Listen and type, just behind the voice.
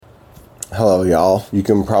Hello, y'all. You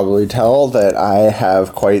can probably tell that I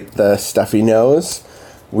have quite the stuffy nose.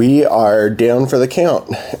 We are down for the count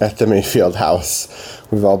at the Mayfield house.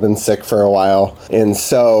 We've all been sick for a while, and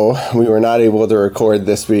so we were not able to record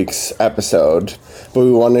this week's episode, but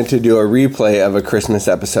we wanted to do a replay of a Christmas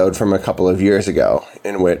episode from a couple of years ago,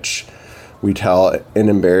 in which we tell an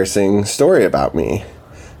embarrassing story about me.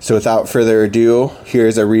 So without further ado,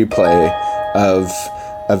 here's a replay of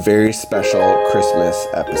a very special Christmas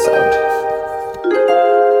episode.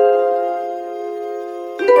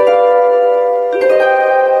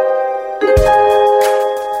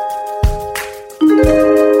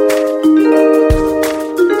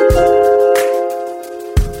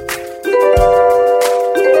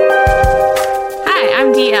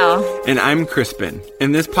 And I'm Crispin.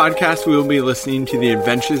 In this podcast, we will be listening to the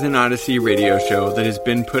Adventures in Odyssey radio show that has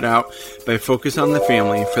been put out by Focus on the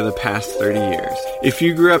Family for the past 30 years. If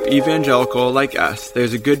you grew up evangelical like us,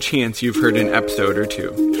 there's a good chance you've heard an episode or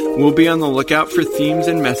two. We'll be on the lookout for themes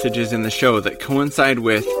and messages in the show that coincide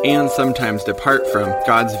with and sometimes depart from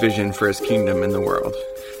God's vision for His kingdom in the world.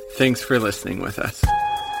 Thanks for listening with us.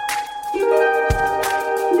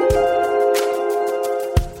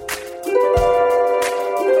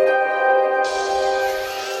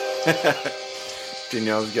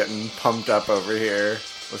 Danielle's getting pumped up over here,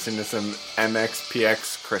 listening to some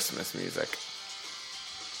MXPX Christmas music.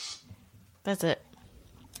 That's it.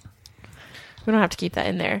 We don't have to keep that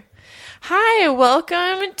in there. Hi,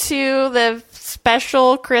 welcome to the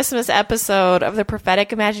special Christmas episode of the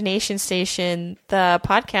Prophetic Imagination Station, the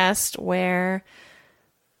podcast where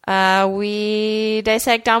we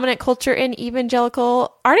dissect dominant culture and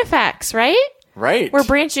evangelical artifacts, right? Right. We're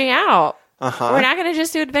branching out. Uh-huh. We're not going to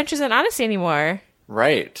just do Adventures in Odyssey anymore.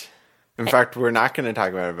 Right. In fact, we're not going to talk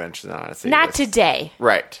about Adventures in Odyssey. Not today.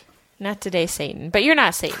 Right. Not today, Satan. But you're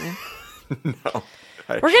not Satan. No.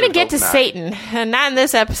 We're going to get to Satan. Not in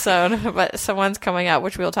this episode, but someone's coming up,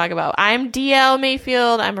 which we'll talk about. I'm DL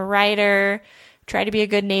Mayfield. I'm a writer. Try to be a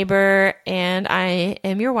good neighbor. And I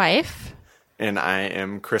am your wife. And I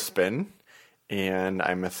am Crispin. And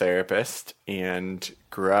I'm a therapist. And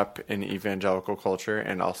grew up in evangelical culture,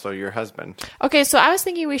 and also your husband. Okay, so I was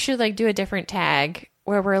thinking we should do a different tag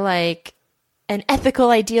where we're like an ethical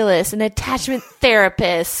idealist, an attachment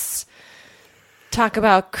therapist, talk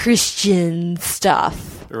about Christian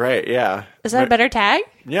stuff. Right, yeah. Is that a better tag?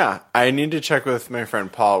 Yeah. I need to check with my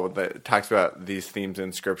friend Paul that talks about these themes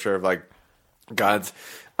in scripture of God's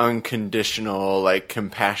unconditional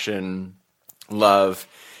compassion, love,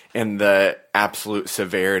 and the absolute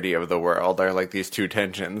severity of the world are these two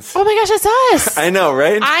tensions. Oh my gosh, that's us. I know,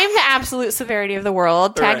 right? I'm the absolute severity of the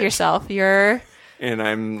world. Tag right. yourself. You're... And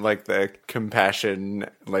I'm the compassion,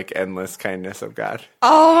 endless kindness of God.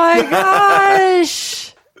 Oh my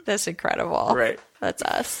gosh. That's incredible. Right. That's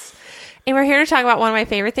us. And we're here to talk about one of my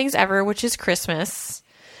favorite things ever, which is Christmas.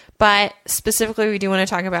 But specifically, we do want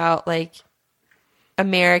to talk about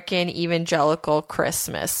American evangelical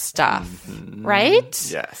Christmas stuff,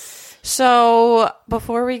 right? Yes. So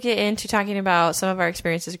before we get into talking about some of our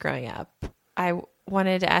experiences growing up, I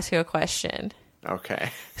wanted to ask you a question. Okay.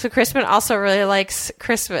 So Crispin also really likes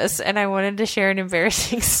Christmas, and I wanted to share an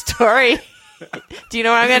embarrassing story. Do you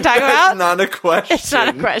know what I'm going to talk about? It's not a question. It's not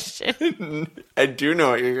a question. I do know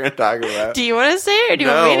what you're going to talk about. Do you want to say it, or do you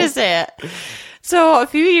want me to say it? So a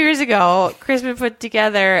few years ago, Crispin put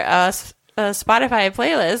together a Spotify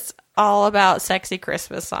playlist all about sexy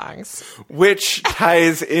Christmas songs, which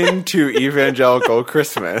ties into evangelical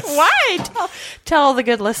Christmas. Why? Tell the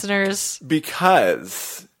good listeners.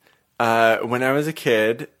 Because when I was a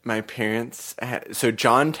kid, my parents so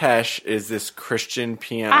John Tesh is this Christian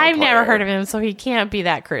piano I've player. never heard of him, so he can't be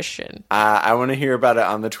that Christian. I want to hear about it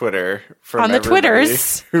on the Twitter from on the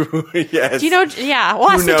Twitters. Yes. Do you know? Yeah, well,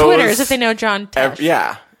 ask the Twitters if they know John Tesh.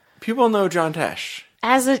 Yeah, people know John Tesh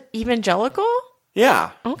as an evangelical.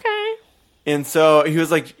 Yeah. Okay. And so he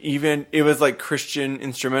was it was Christian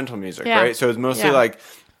instrumental music, right? So it was mostly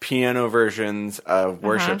piano versions of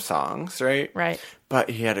worship songs, right? Right. But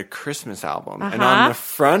he had a Christmas album. And on the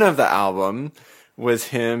front of the album was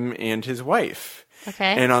him and his wife.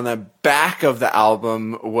 Okay. And on the back of the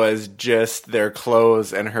album was just their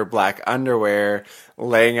clothes and her black underwear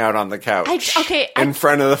laying out on the couch in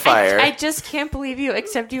front of the fire. I just can't believe you,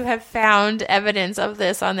 except you have found evidence of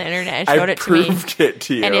this on the internet and showed it to me. I proved it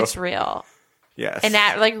to you. And it's real. Yes. And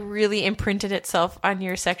that really imprinted itself on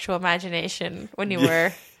your sexual imagination when you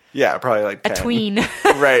were probably 10. a tween.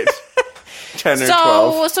 Right. 10 or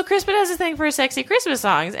 12. So Crispin has a thing for sexy Christmas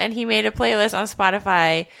songs, and he made a playlist on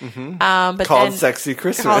Spotify. But Called Sexy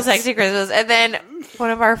Christmas. Called Sexy Christmas. And then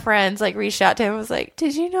one of our friends reached out to him and was like,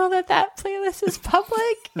 did you know that playlist is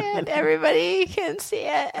public and everybody can see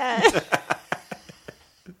it?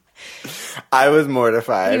 I was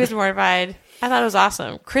mortified. He was mortified. I thought it was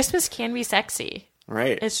awesome. Christmas can be sexy.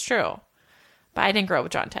 Right. It's true. But I didn't grow up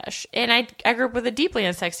with John Tesh. And I grew up with a deeply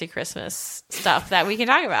unsexy Christmas stuff that we can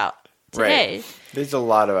talk about today. Right. There's a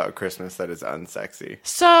lot about Christmas that is unsexy.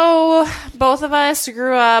 So both of us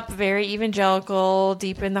grew up very evangelical,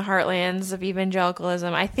 deep in the heartlands of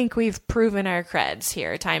evangelicalism. I think we've proven our creds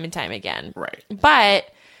here time and time again. Right. But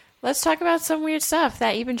let's talk about some weird stuff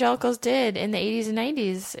that evangelicals did in the 80s and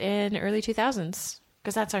 90s and early 2000s,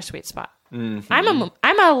 because that's our sweet spot. Mm-hmm.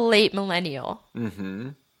 I'm a late millennial. Mm-hmm.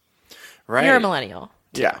 Right. You're a millennial.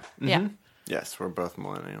 Yeah. Mm-hmm. Yeah. Yes, we're both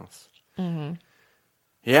millennials. Mm-hmm.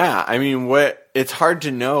 Yeah, I mean, it's hard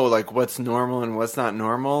to know, what's normal and what's not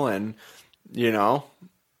normal, and,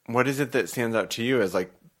 what is it that stands out to you as,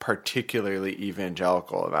 particularly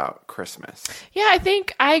evangelical about Christmas? Yeah, I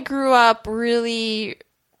think I grew up really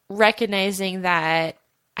recognizing that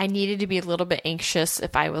I needed to be a little bit anxious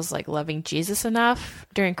if I was loving Jesus enough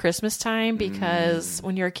during Christmas time, because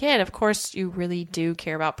when you're a kid, of course, you really do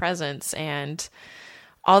care about presents and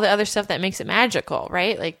all the other stuff that makes it magical,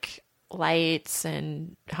 right? Lights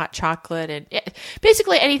and hot chocolate and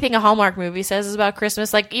basically anything a Hallmark movie says is about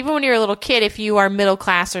Christmas. Even when you're a little kid, if you are middle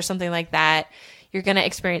class or something like that, you're going to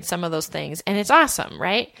experience some of those things, and it's awesome,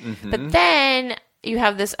 right? Mm-hmm. But then you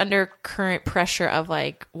have this undercurrent pressure of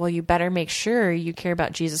well, you better make sure you care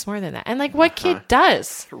about Jesus more than that. And what kid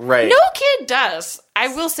does? Right. No kid does. I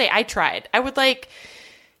will say I tried. I would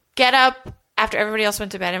get up after everybody else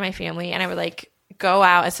went to bed in my family, and I would go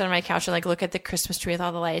out and sit on my couch and look at the Christmas tree with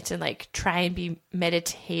all the lights and try and be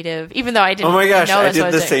meditative, even though I didn't. Oh my gosh, know I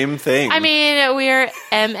did the same thing. I mean, we're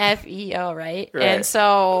MFEO, right? And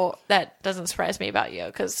so that doesn't surprise me about you,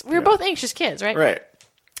 because we're both anxious kids, right? Right.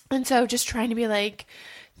 And so just trying to be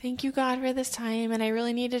thank you, God, for this time. And I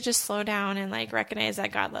really need to just slow down and recognize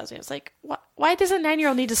that God loves me. I was why does a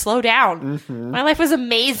 9-year-old need to slow down? Mm-hmm. My life was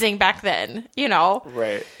amazing back then,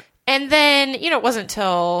 Right. And then, it wasn't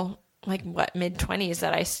till mid-20s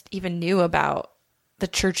that I even knew about the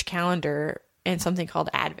church calendar and something called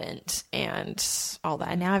Advent and all that.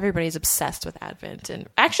 And now everybody's obsessed with Advent. And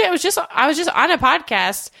actually, I was just on a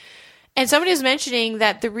podcast, and somebody was mentioning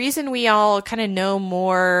that the reason we all kind of know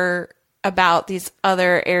more about these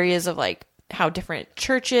other areas of how different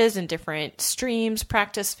churches and different streams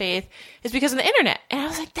practice faith is because of the internet. And I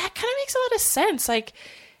was that kind of makes a lot of sense.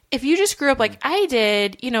 If you just grew up like I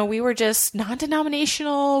did, we were just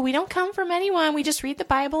non-denominational. We don't come from anyone. We just read the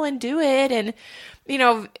Bible and do it. And,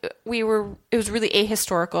 it was really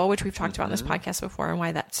ahistorical, which we've talked about on this podcast before, and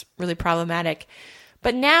why that's really problematic.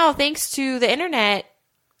 But now, thanks to the internet,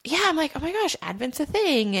 I'm oh my gosh, Advent's a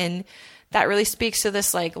thing. And that really speaks to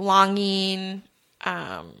this longing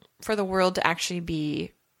for the world to actually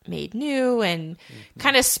be made new, and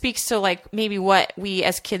kind of speaks to maybe what we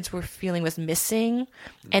as kids were feeling was missing,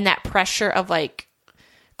 and that pressure of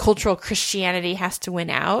cultural Christianity has to win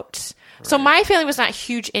out. Right. So my family was not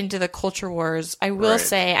huge into the culture wars. I will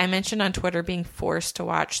say, I mentioned on Twitter being forced to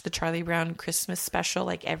watch the Charlie Brown Christmas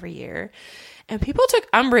special every year, and people took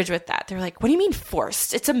umbrage with that. They're what do you mean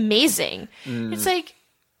forced? It's amazing. It's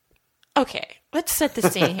okay, let's set the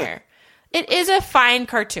scene here. It is a fine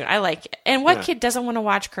cartoon. I like it. And what kid doesn't want to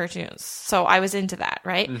watch cartoons? So I was into that,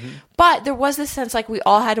 right? Mm-hmm. But there was this sense we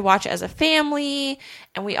all had to watch it as a family,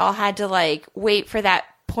 and we all had to wait for that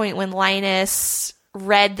point when Linus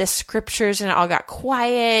read the scriptures and it all got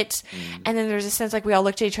quiet. And then there's a sense we all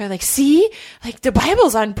looked at each other see? The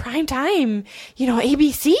Bible's on prime time,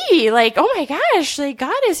 ABC. Oh my gosh,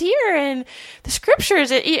 God is here, and the scriptures,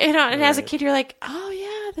 and as a kid you're oh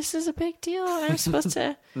yeah, this is a big deal. I'm supposed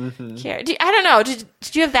to care. I don't know.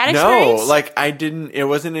 Did you have that experience? No, I didn't. It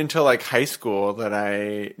wasn't until high school that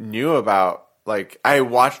I knew about, I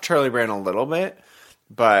watched Charlie Brown a little bit,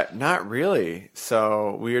 but not really.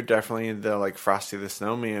 So we were definitely the Frosty the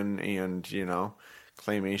Snowman and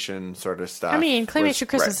claymation sort of stuff. I mean, claymation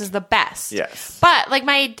Christmas is the best. Yes. But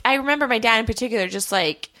I remember my dad in particular just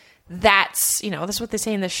that's that's what they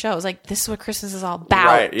say in the show. It's this is what Christmas is all about.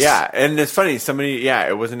 Right. Yeah. And it's funny.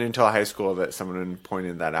 It wasn't until high school that someone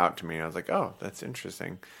pointed that out to me. I was oh, that's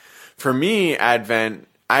interesting. For me, Advent,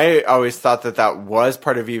 I always thought that was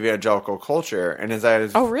part of evangelical culture, and as I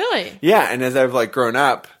was, oh really? Yeah, and as I've grown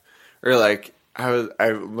up, or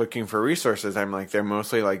I'm looking for resources. I'm they're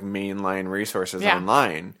mostly mainline resources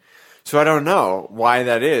online. So I don't know why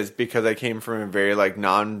that is, because I came from a very like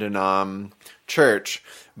non-denom church,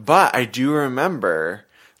 but I do remember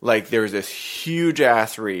like there was this huge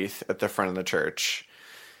ass wreath at the front of the church.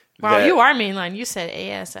 Wow, you are mainline. You said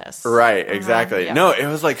ASS. Right, exactly. Yeah. No, it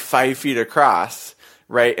was like 5 feet across,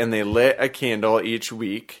 right? And they lit a candle each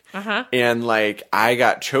week. And like I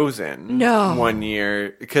got chosen one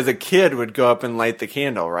year because a kid would go up and light the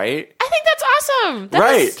candle, right? I think that's awesome.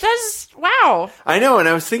 Right. That's wow. I know, and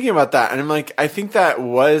I was thinking about that, and I'm like, I think that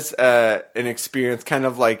was an experience kind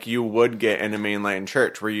of like you would get in a mainline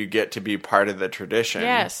church, where you get to be part of the tradition.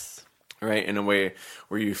 Yes. Right, in a way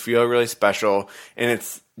where you feel really special, and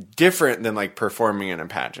it's different than like performing in a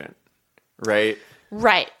pageant, right?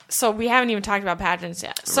 Right. So we haven't even talked about pageants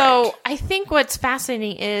yet. So I think what's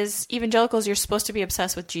fascinating is evangelicals, you're supposed to be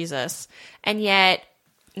obsessed with Jesus, and yet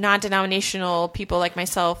non-denominational people like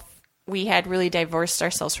myself, we had really divorced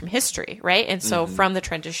ourselves from history, right? And so from the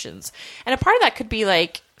traditions. And a part of that could be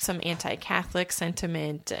like some anti-Catholic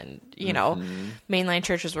sentiment and, you know, mainline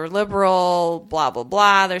churches were liberal, blah, blah,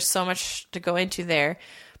 blah. There's so much to go into there.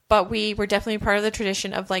 But we were definitely part of the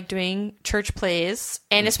tradition of like doing church plays.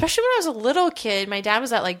 And especially when I was a little kid, my dad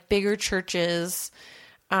was at like bigger churches,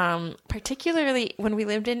 particularly when we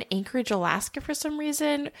lived in Anchorage, Alaska for some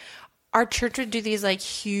reason. Our church would do these like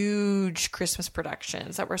huge Christmas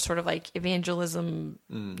productions that were sort of like evangelism,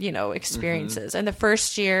 you know, experiences. And the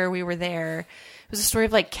first year we were there, it was a story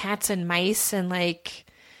of like cats and mice, and like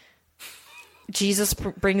Jesus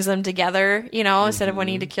brings them together, you know, instead of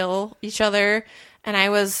wanting to kill each other. And I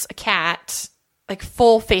was a cat, like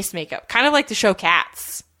full face makeup, kind of like the show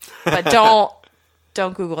Cats, but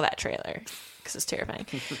don't Google that trailer because it's terrifying.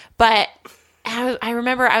 But I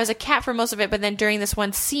remember I was a cat for most of it, but then during this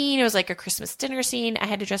one scene, it was like a Christmas dinner scene. I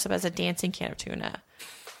had to dress up as a dancing can of tuna,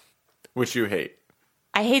 Which you hate.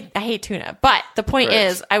 I hate tuna, but the point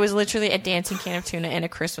is, I was literally a dancing can of tuna in a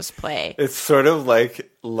Christmas play. It's sort of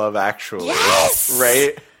like Love Actually. Yes!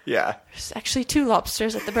 Right? Yeah. There's actually 2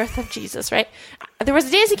 lobsters at the birth of Jesus, right? There was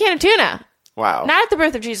a dancing can of tuna. Wow. Not at the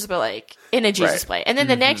birth of Jesus, but like in a Jesus play. And then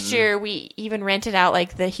the next year, we even rented out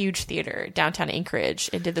like the huge theater downtown Anchorage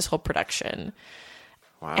and did this whole production.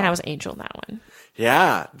 Wow. And I was Angel in that one.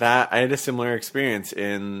 Yeah, I had a similar experience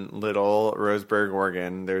in Little Roseburg,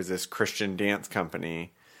 Oregon. There's this Christian dance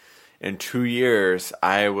company. In 2 years,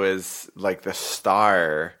 I was like the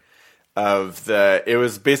star of it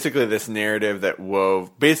was basically this narrative that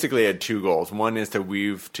basically had 2 goals. One is to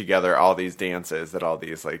weave together all these dances that all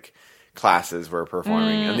these like classes were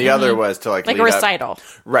performing, and the other was to like a recital.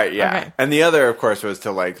 Right, yeah. Okay. And the other, of course, was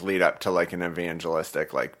to like lead up to like an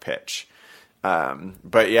evangelistic like pitch.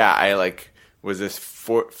 But yeah, I like was this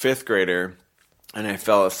 5th grader, and I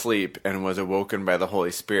fell asleep and was awoken by the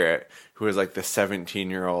Holy Spirit, who was like the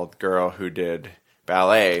 17-year-old girl who did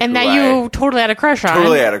ballet. And that you totally had a crush on.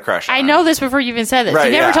 Totally had a crush on. I know this before you even said this.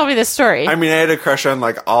 Right, you never told me this story. I mean, I had a crush on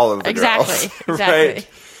like all of the girls. Exactly.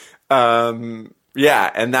 Right?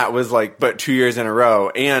 Yeah, and that was like, but 2 years in a row,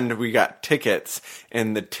 and we got tickets,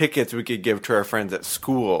 and the tickets we could give to our friends at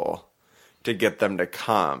school to get them to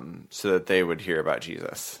come so that they would hear about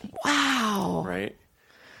Jesus. Wow. Right?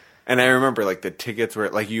 And I remember like the tickets were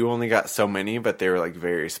like, you only got so many, but they were like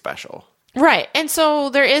very special. Right. And so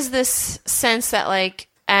there is this sense that like,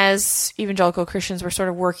 as evangelical Christians, we're sort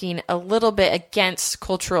of working a little bit against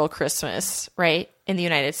cultural Christmas, right? In the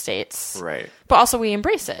United States. Right. But also we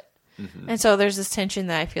embrace it. And so there's this tension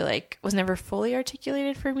that I feel like was never fully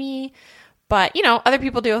articulated for me. But, you know, other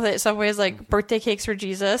people deal with it in some ways, like birthday cakes for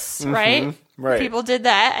Jesus, right? Right. People did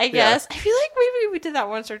that, I guess. I feel like maybe we did that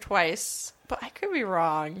once or twice, but I could be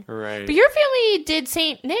wrong. Right. But your family did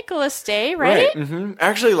St. Nicholas Day, right? I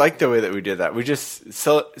actually like the way that we did that. We just,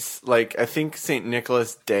 I think St.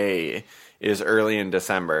 Nicholas Day is early in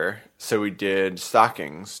December. So we did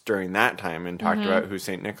stockings during that time and talked about who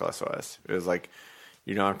St. Nicholas was. It was like,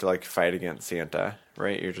 you don't have to like fight against Santa,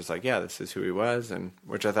 right? You're just like, yeah, this is who he was, and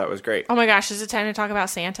which I thought was great. Oh my gosh, is it time to talk about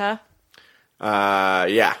Santa?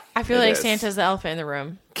 Yeah. I feel like Santa's the elephant in the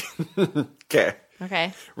room. Okay.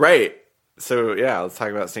 Okay. Right. So yeah, let's talk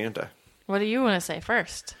about Santa. What do you want to say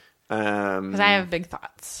first? Because I have big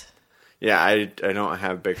thoughts. Yeah, I don't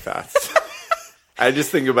have big thoughts. I just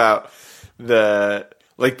think about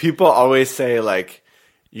people always say like,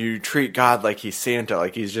 you treat God like he's Santa,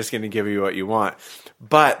 like he's just going to give you what you want.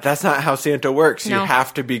 But that's not how Santa works. No. You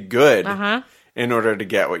have to be good in order to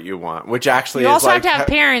get what you want, which actually you is also like... have to have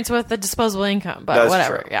parents with a disposable income, but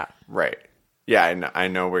whatever. True. Yeah. Right. Yeah, I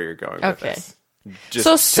know where you're going with this.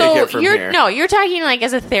 Just take it from you're here. no, you're talking like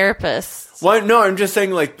as a therapist. Well, no, I'm just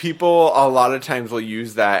saying like people a lot of times will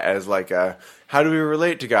use that as like a, how do we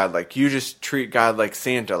relate to God? Like you just treat God like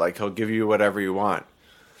Santa, like he'll give you whatever you want.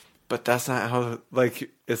 But that's not how, like,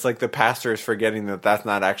 it's like the pastor is forgetting that that's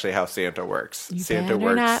not actually how Santa works. Santa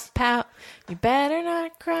works. Not pout. You better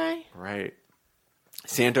not cry. Right.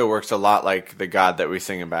 Santa works a lot like the God that we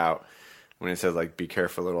sing about when it says, like, be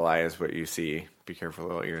careful, little eyes, what you see. Be careful,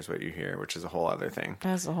 little ears, what you hear, which is a whole other thing.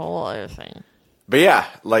 That's a whole other thing. But yeah,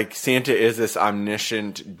 like, Santa is this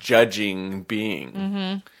omniscient, judging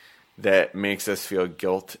being that makes us feel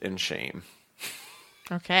guilt and shame.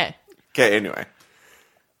 Okay. Okay, anyway.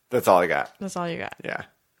 That's all I got. That's all you got. Yeah.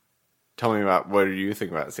 Tell me about, what do you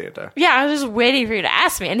think about Santa? Yeah, I was just waiting for you to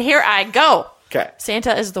ask me, and here I go. Okay.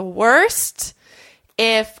 Santa is the worst.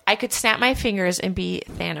 If I could snap my fingers and be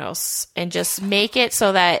Thanos and just make it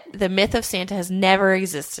so that the myth of Santa has never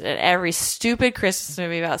existed and every stupid Christmas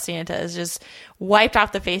movie about Santa is just wiped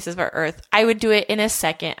off the faces of our earth, I would do it in a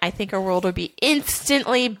second. I think our world would be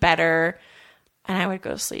instantly better, and I would go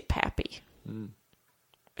to sleep happy.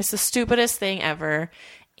 It's the stupidest thing ever.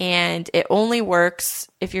 And it only works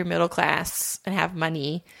if you're middle class and have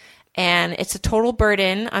money. And it's a total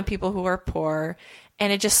burden on people who are poor.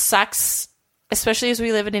 And it just sucks, especially as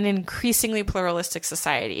we live in an increasingly pluralistic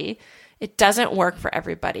society. It doesn't work for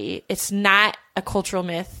everybody. It's not a cultural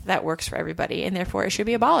myth that works for everybody. And therefore, it should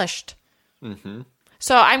be abolished. Mm-hmm.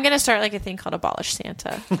 So I'm going to start like a thing called Abolish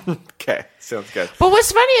Santa. Okay, sounds good. But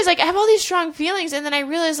what's funny is like I have all these strong feelings. And then I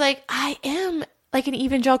realize like I am like an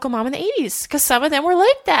evangelical mom in the 80s, because some of them were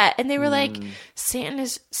like that, and they were like, Santa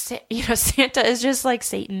is just like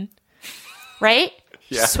Satan, right?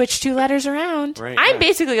 Yeah. Switch 2 letters around. Right, I'm yeah.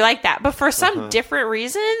 basically like that, but for some different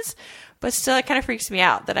reasons. But still, it kind of freaks me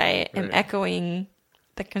out that I am echoing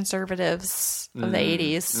the conservatives of the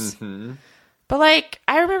 80s. Mm-hmm. But like,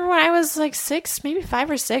 I remember when I was like 6, maybe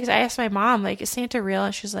 5 or 6, I asked my mom, like, is Santa real?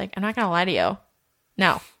 And she's like, I'm not gonna lie to you,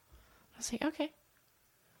 no. I was like, okay.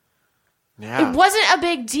 Yeah. It wasn't a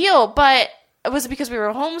big deal, but it was because we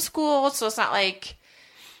were homeschooled, so it's not like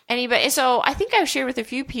anybody. So I think I've shared with a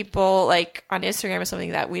few people, like on Instagram or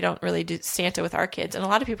something, that we don't really do Santa with our kids. And a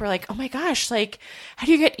lot of people are like, oh my gosh, like, how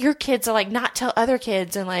do you get your kids to like not tell other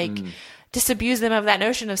kids and like disabuse them of that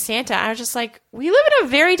notion of Santa? I was just like, we live in a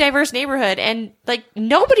very diverse neighborhood, and like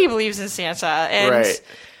nobody believes in Santa. And right.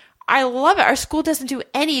 I love it. Our school doesn't do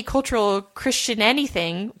any cultural Christian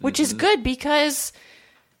anything, which is good, because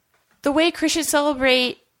the way Christians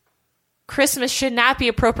celebrate Christmas should not be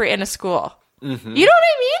appropriate in a school. Mm-hmm. You know what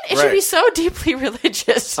I mean? It should be so deeply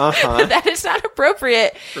religious that it's not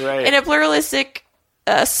appropriate in a pluralistic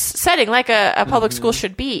setting like a public school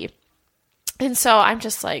should be. And so I'm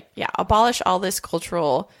just like, yeah, abolish all this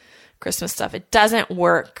cultural Christmas stuff. It doesn't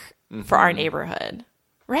work for our neighborhood.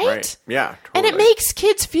 Right? Yeah, totally. And it makes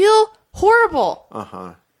kids feel horrible.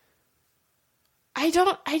 Uh-huh. I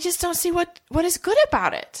just don't see what is good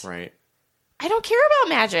about it. Right. I don't care about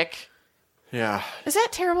magic. Yeah. Is that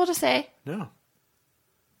terrible to say? No.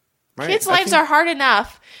 Right. Kids' lives are hard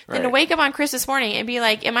enough than to wake up on Christmas morning and be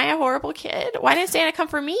like, am I a horrible kid? Why didn't Santa come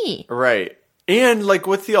for me? Right. And like,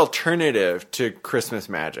 what's the alternative to Christmas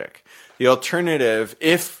magic? The alternative,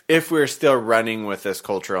 if we're still running with this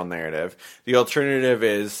cultural narrative, the alternative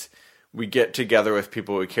is we get together with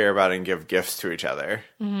people we care about and give gifts to each other.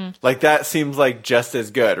 Mm-hmm. Like, that seems like just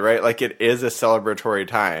as good, right? Like, it is a celebratory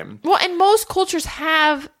time. Well, and most cultures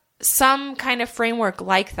have some kind of framework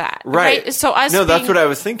like that. Right. So that's what I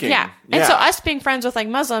was thinking. Yeah. And so us being friends with like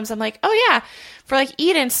Muslims, I'm like, oh yeah, for like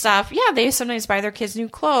Eid and stuff, yeah, they sometimes buy their kids new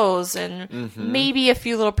clothes and maybe a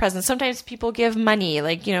few little presents. Sometimes people give money,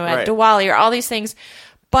 like, you know, at Diwali or all these things.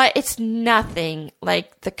 But it's nothing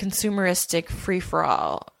like the consumeristic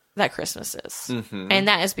free-for-all that Christmas is. Mm-hmm. And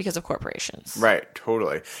that is because of corporations. Right,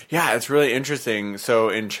 totally. Yeah, it's really interesting. So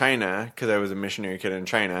in China, because I was a missionary kid in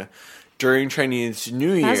China, during Chinese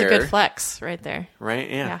New Year... That's a good flex right there. Right,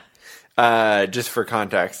 yeah. Just for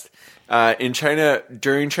context. In China,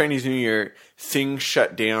 during Chinese New Year, things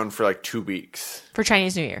shut down for like 2 weeks. For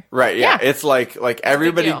Chinese New Year. Right, yeah. It's like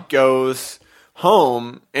everybody goes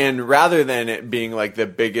home, and rather than it being like the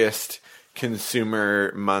biggest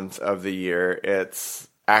consumer month of the year, it's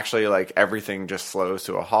actually like everything just slows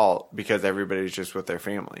to a halt because everybody's just with their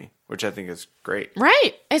family, which I think is great.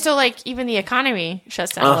 Right. And so like even the economy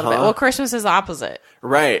shuts down a little bit. Well, Christmas is the opposite.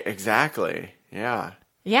 Right. Exactly. Yeah.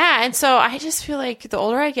 Yeah. And so I just feel like the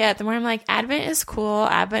older I get, the more I'm like, Advent is cool.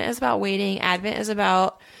 Advent is about waiting. Advent is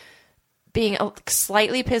about being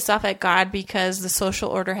slightly pissed off at God because the social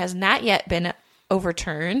order has not yet been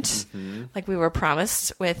overturned, like we were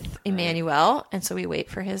promised with Emmanuel, and so we wait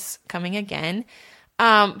for his coming again.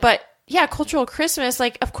 But yeah, cultural Christmas,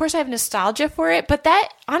 like, of course I have nostalgia for it, but that,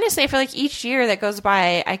 honestly, I feel like each year that goes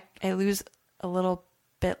by, I lose a little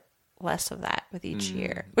bit less of that with each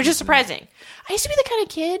year, which is surprising. I used to be the kind of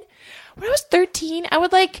kid, when I was 13, I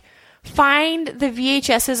would, like, find the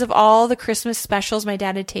VHSs of all the Christmas specials my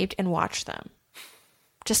dad had taped and watch them.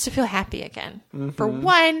 Just to feel happy again. For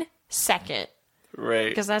 1 second. Right.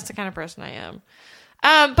 Because that's the kind of person I am.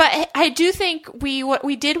 But I do think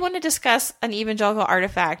we did want to discuss an evangelical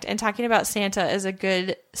artifact, and talking about Santa is a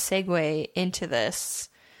good segue into this.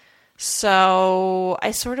 So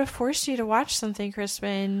I sort of forced you to watch something,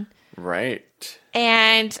 Crispin. Right.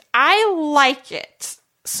 And I like it.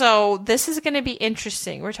 So this is going to be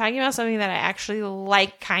interesting. We're talking about something that I actually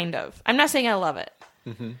like, kind of. I'm not saying I love it.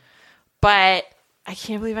 But I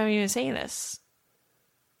can't believe I'm even saying this.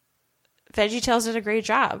 VeggieTales did a great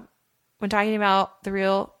job when talking about the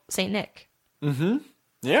real Saint Nick. Yeah.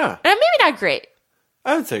 And maybe not great.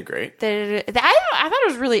 I would say great. I thought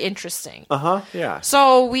it was really interesting. Yeah.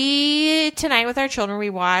 So tonight with our children,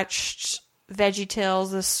 we watched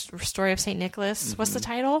VeggieTales, the story of Saint Nicholas. What's the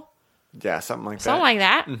title? Yeah, something like that. Something like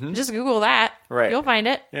that. Just Google that. Right. You'll find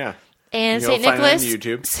it. Yeah. And You'll Saint find it Nicholas, on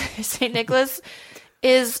YouTube. Saint Nicholas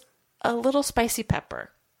is a little spicy pepper.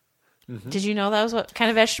 Did you know that was what kind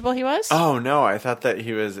of vegetable he was? Oh, no. I thought that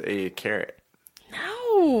he was a carrot.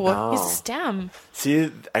 No. He's a stem.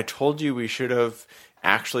 See, I told you we should have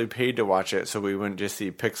actually paid to watch it so we wouldn't just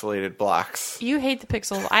see pixelated blocks. You hate the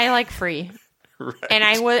pixel. I like free. Right. And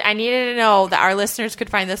I needed to know that our listeners could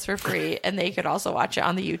find this for free, and they could also watch it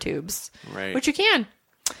on the YouTubes. Right. Which you can.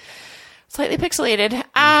 Slightly pixelated.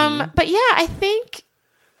 But yeah, I think,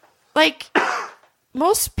 like,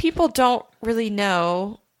 most people don't really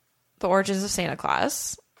know the origins of Santa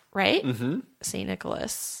Claus, right? Saint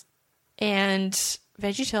Nicholas. And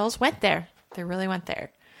VeggieTales went there. They really went there.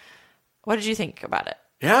 What did you think about it?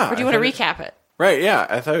 Yeah. Or do you want to recap it? Right, yeah.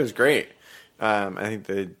 I thought it was great. I think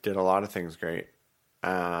they did a lot of things great.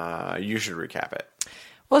 You should recap it.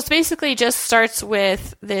 Well, it basically just starts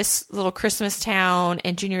with this little Christmas town,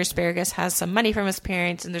 and Junior Asparagus has some money from his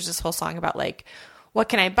parents, and there's this whole song about, like, what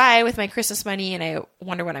can I buy with my Christmas money, and I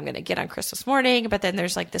wonder what I'm going to get on Christmas morning. But then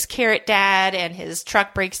there's, like, this carrot dad, and his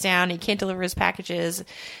truck breaks down, and he can't deliver his packages, and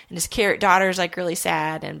his carrot daughter's, like, really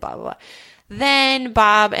sad, and blah, blah, blah. Then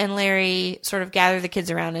Bob and Larry sort of gather the kids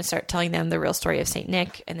around and start telling them the real story of Saint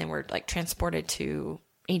Nick, and then we're, like, transported to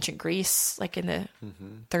ancient Greece, like in the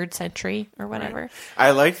 3rd century or whatever. Right.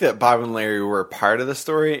 I like that Bob and Larry were part of the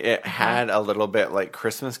story. It had a little bit like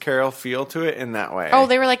Christmas Carol feel to it in that way. Oh,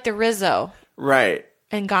 they were like the Rizzo right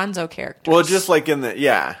and Gonzo characters. Well, just like in the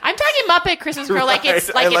I'm talking Muppet Christmas Carol, like it's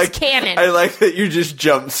it's canon. I like that you just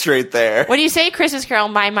jumped straight there. When you say Christmas Carol,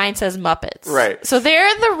 my mind says Muppets. Right. So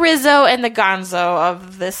they're the Rizzo and the Gonzo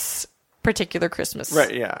of this particular Christmas.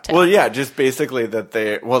 Right, yeah. tale. Well, yeah, just basically that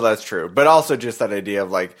that's true. But also just that idea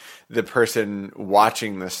of like the person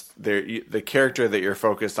watching this, the character that you're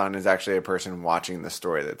focused on is actually a person watching the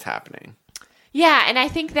story that's happening. Yeah, and I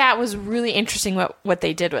think that was really interesting what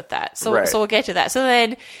they did with that. So Right. so we'll get to that. So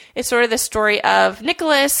then it's sort of the story of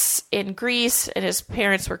Nicholas in Greece, and his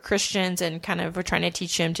parents were Christians and kind of were trying to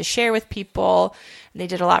teach him to share with people. And they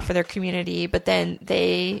did a lot for their community, but then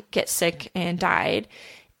they get sick and died.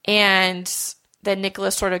 And then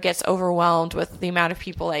Nicholas sort of gets overwhelmed with the amount of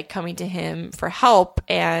people like coming to him for help,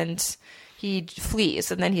 and he flees.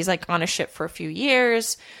 And then he's like on a ship for a few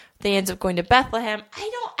years. They ends up going to Bethlehem. I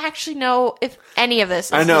don't actually know if any of this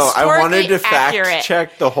is I know. I wanted to accurate. fact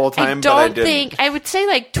check the whole time, I but I don't didn't. think, I would say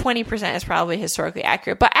like 20% is probably historically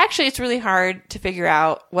accurate, but actually it's really hard to figure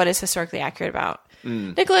out what is historically accurate about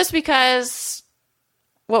Nicholas, because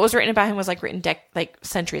what was written about him was like written like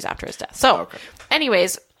centuries after his death. So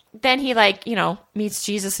anyways, then he like, meets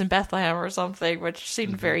Jesus in Bethlehem or something, which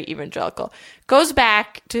seemed very evangelical. Goes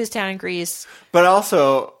back to his town in Greece. But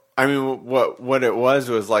also, I mean, what it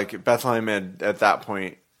was like Bethlehem had, at that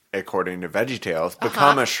point, according to VeggieTales,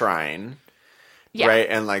 become a shrine. Yeah. Right?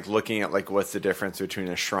 And like looking at like what's the difference between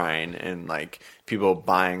a shrine and like people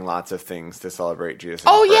buying lots of things to celebrate Jesus'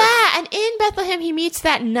 birth. Yeah, and in Bethlehem he meets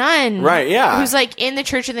that nun. Right, yeah. Who's like in the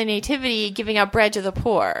Church of the Nativity giving out bread to the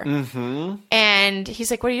poor. Mm-hmm. And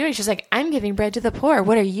he's like, what are you doing? She's like, I'm giving bread to the poor.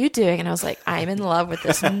 What are you doing? And I was like, I'm in love with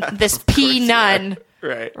this pea nun.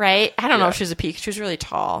 Right. Right? I don't know if she was a pea, 'cause she was really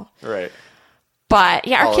tall. Right. But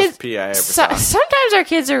yeah, our kids. Pea I ever saw. Sometimes our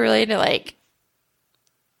kids are really into like,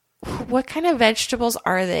 what kind of vegetables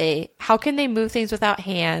are they? How can they move things without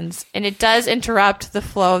hands? And it does interrupt the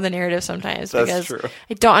flow of the narrative sometimes. That's because true.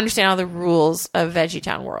 I don't understand all the rules of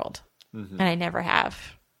VeggieTown world. And I never have.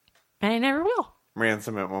 And I never will.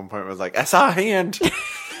 Ransom at one point was like, I saw a hand.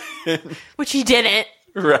 Which he didn't.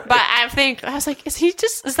 Right. But I was like,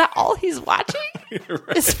 is that all he's watching?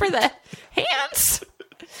 Right. Is for the hands?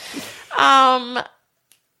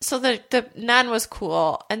 So the nun was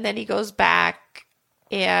cool. And then he goes back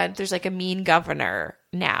and there's like a mean governor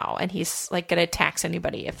now. And he's like going to tax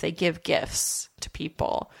anybody if they give gifts to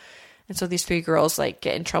people. And so these 3 girls like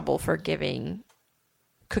get in trouble for giving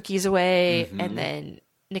cookies away. And then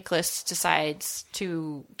Nicholas decides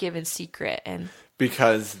to give in secret. And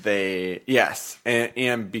because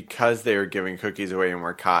and because they were giving cookies away and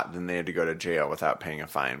were caught, then they had to go to jail without paying a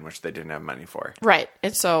fine, which they didn't have money for. Right.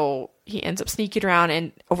 And so he ends up sneaking around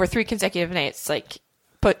and over 3 consecutive nights, like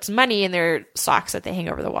puts money in their socks that they hang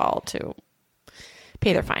over the wall to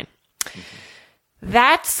pay their fine.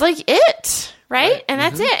 That's like it. Right. And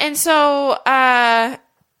that's it. And so,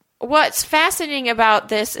 what's fascinating about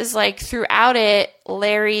this is like throughout it,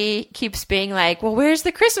 Larry keeps being like, well, where's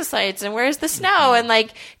the Christmas lights and where's the snow? And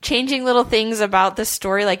like changing little things about the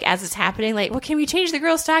story, like as it's happening, like, well, can we change the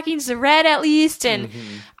girls' stockings to red at least? And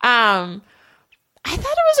I thought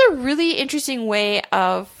it was a really interesting way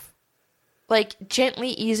of like gently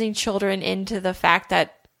easing children into the fact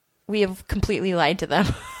that we have completely lied to them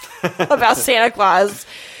about Santa Claus.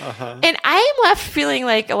 And I am left feeling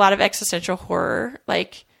like a lot of existential horror,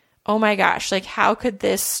 like, oh my gosh, like how could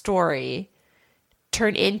this story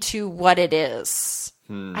turn into what it is?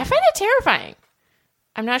 I find it terrifying.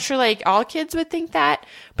 I'm not sure like all kids would think that,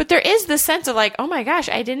 but there is this sense of like, oh my gosh,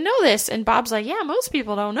 I didn't know this. And Bob's like, yeah, most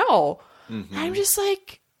people don't know. And I'm just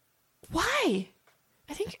like, why?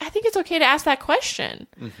 I think it's okay to ask that question.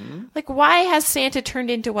 Like, why has Santa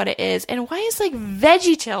turned into what it is? And why is like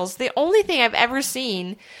VeggieTales the only thing I've ever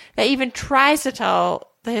seen that even tries to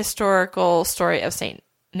tell the historical story of Saint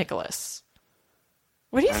Nicholas?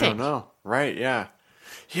 What do you think? I don't know. Right, yeah.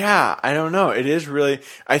 Yeah, I don't know. It is really...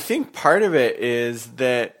 I think part of it is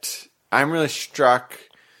that I'm really struck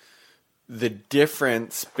the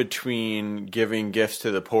difference between giving gifts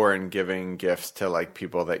to the poor and giving gifts to like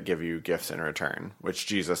people that give you gifts in return, which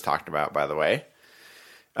Jesus talked about, by the way.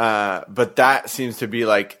 But that seems to be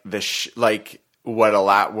like what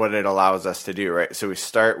it allows us to do, right? So we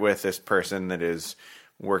start with this person that is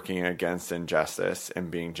working against injustice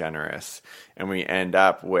and being generous. And we end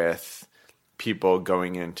up with people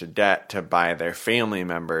going into debt to buy their family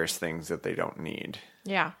members things that they don't need.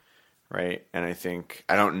 Yeah. Right. And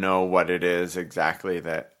I don't know what it is exactly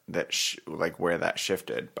that where that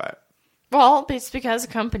shifted, but. Well, it's because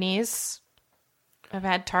companies have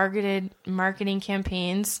had targeted marketing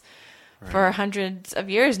campaigns for hundreds of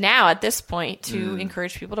years now at this point to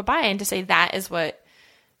encourage people to buy and to say that's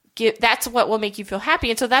what will make you feel happy.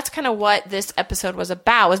 And so that's kind of what this episode was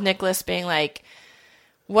about, was Nicholas being like,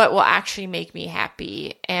 what will actually make me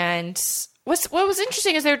happy? And what was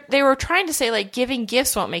interesting is they were trying to say like giving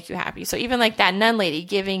gifts won't make you happy. So even like that nun lady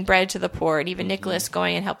giving bread to the poor, and even Nicholas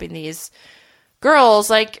going and helping these girls,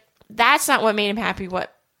 like that's not what made him happy.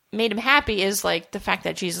 What made him happy is like the fact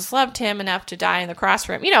that Jesus loved him enough to die on the cross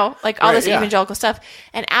for him, like all this evangelical stuff.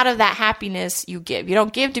 And out of that happiness you give. You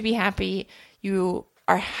don't give to be happy. You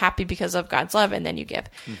are happy because of God's love, and then you give,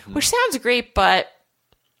 which sounds great, but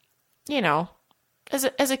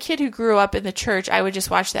as a kid who grew up in the church, I would just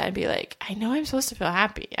watch that and be like, I know I'm supposed to feel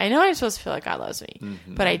happy. I know I'm supposed to feel like God loves me,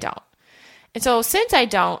 but I don't. And so since I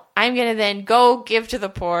don't, I'm going to then go give to the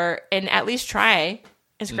poor and at least try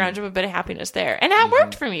and scrounge up a bit of happiness there. And that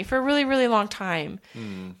worked for me for a really, really long time.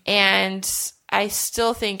 And I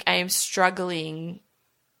still think I am struggling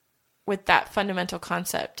with that fundamental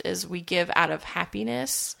concept, is we give out of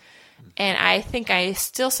happiness. And I think I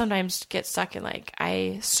still sometimes get stuck in like,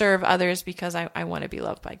 I serve others because I want to be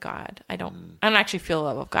loved by God. I don't actually feel the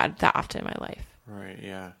love of God that often in my life. Right.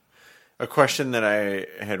 Yeah. A question that I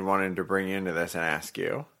had wanted to bring into this and ask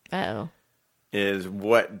you is,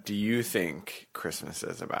 what do you think Christmas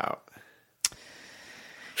is about?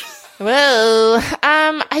 Well,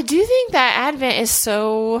 I do think that Advent is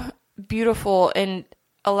so beautiful in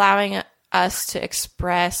allowing us to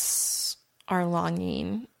express our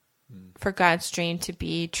longing for God's dream to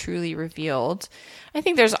be truly revealed. I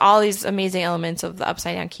think there's all these amazing elements of the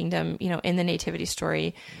upside down kingdom, in the nativity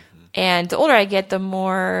story. And the older I get, the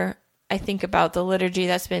more I think about the liturgy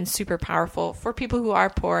that's been super powerful for people who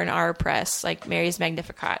are poor and are oppressed, like Mary's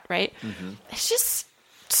Magnificat, right? It's just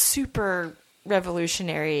super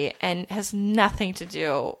revolutionary and has nothing to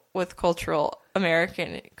do with cultural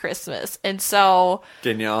American Christmas. And so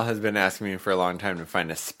Danielle has been asking me for a long time to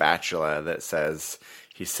find a spatula that says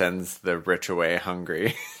he sends the rich away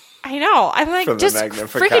hungry. I know. I'm like, From the just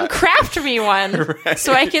Magnificat. freaking craft me one Right.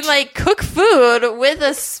 so I can like cook food with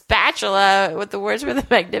a spatula with the words for the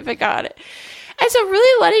Magnificat on it. And so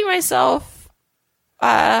really letting myself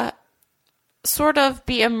sort of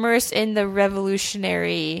be immersed in the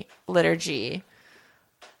revolutionary liturgy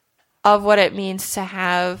of what it means to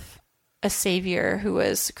have a savior who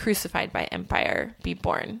was crucified by empire be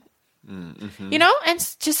born. You know,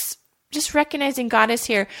 and just recognizing God is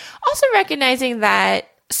here. Also recognizing that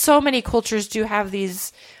so many cultures do have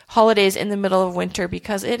these holidays in the middle of winter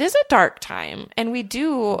because it is a dark time, and we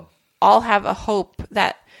do all have a hope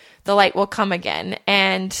that the light will come again.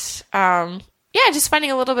 And just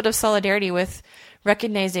finding a little bit of solidarity with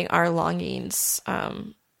recognizing our longings,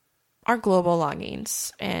 our global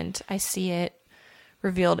longings, and I see it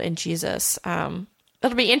revealed in Jesus.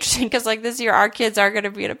 It'll be interesting because like this year our kids are going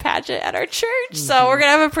to be in a pageant at our church, so we're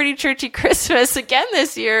going to have a pretty churchy Christmas again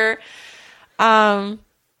this year.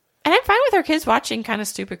 And I'm fine with our kids watching kind of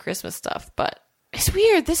stupid Christmas stuff, but it's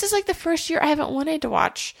weird. This is like the first year I haven't wanted to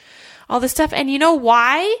watch all this stuff, and you know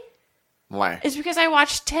why? Why? It's because I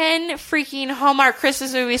watched 10 freaking Hallmark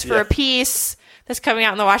Christmas movies for a piece that's coming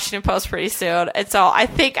out in the Washington Post pretty soon, and so I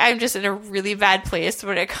think I'm just in a really bad place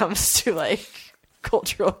when it comes to like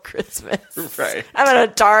cultural Christmas. Right. I'm in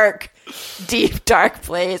a dark, deep, dark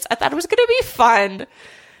place. I thought it was going to be fun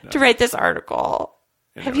to write this article.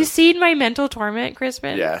 Have you seen my mental torment,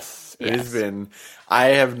 Crispin? Yes. It has Yes. been. I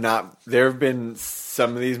have not. There have been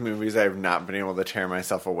some of these movies I have not been able to tear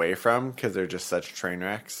myself away from because they're just such train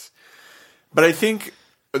wrecks. But I think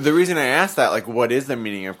the reason I asked that, like, what is the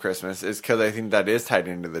meaning of Christmas, is because I think that is tied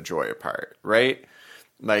into the joy part, right?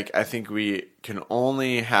 Like, I think we can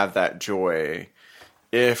only have that joy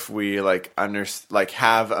if we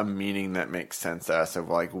have a meaning that makes sense to us of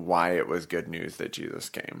like why it was good news that Jesus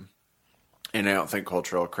came. And I don't think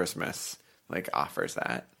cultural Christmas like offers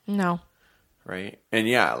that, No. right? And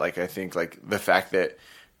yeah, like I think like the fact that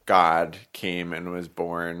God came and was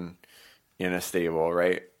born in a stable,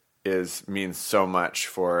 right, means so much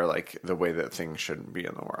for like the way that things shouldn't be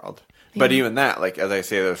in the world. Yeah. But even that, like as I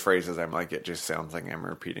say those phrases, I'm like, it just sounds like I'm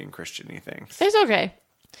repeating Christian-y things. It's okay.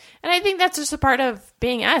 And I think that's just a part of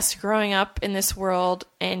being us, growing up in this world,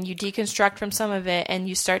 and you deconstruct from some of it and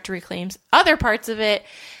you start to reclaim other parts of it.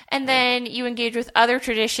 And then you engage with other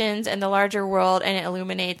traditions and the larger world, and it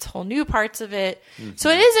illuminates whole new parts of it. Mm-hmm. So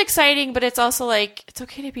it is exciting, but it's also like, it's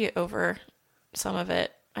okay to be over some of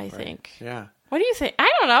it, I think. Yeah. What do you think?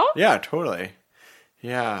 I don't know. Yeah, totally.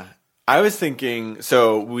 Yeah. I was thinking,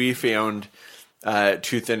 so we found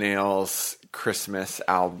Tooth and Nail's Christmas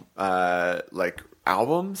albums,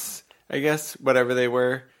 I guess, whatever they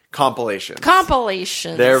were. Compilations.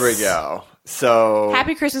 There we go. So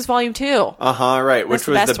Happy Christmas Volume 2. Right. Which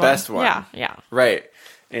was the best one. Yeah. Right.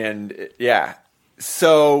 And yeah.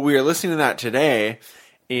 So we were listening to that today,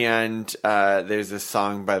 and there's this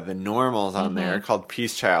song by the Normals on there called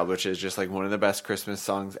Peace Child, which is just like one of the best Christmas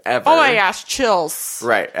songs ever. Oh my gosh, chills.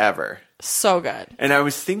 Right, ever. So good. And I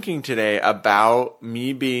was thinking today about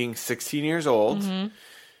me being 16 years old,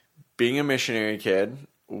 being a missionary kid,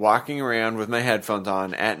 walking around with my headphones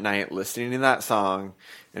on at night, listening to that song,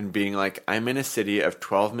 and being like, I'm in a city of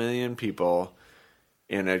 12 million people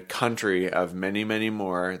in a country of many, many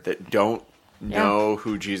more that don't know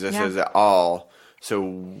who Jesus is at all. So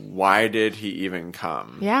why did he even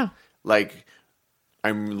come? Yeah. Like,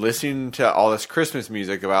 I'm listening to all this Christmas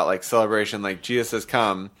music about like celebration, like Jesus has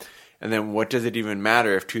come. And then what does it even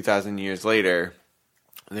matter if 2,000 years later,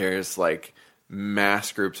 there's like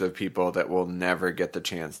mass groups of people that will never get the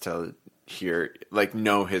chance to hear, like,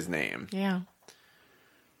 know his name. Yeah.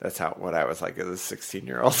 That's what I was like as a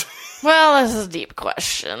 16-year-old. Well, this is a deep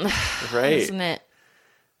question. Right. Isn't it?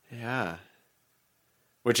 Yeah.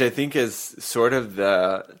 Which I think is sort of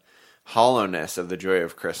the hollowness of the joy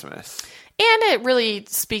of Christmas. And it really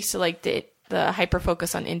speaks to like the hyper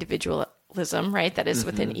focus on individualism, right? That is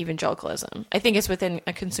within evangelicalism. I think it's within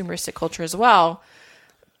a consumeristic culture as well.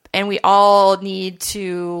 And we all need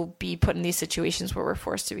to be put in these situations where we're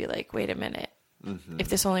forced to be like, wait a minute. If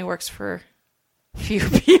this only works for few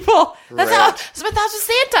people, that's my thoughts with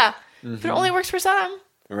Santa. If it only works for some.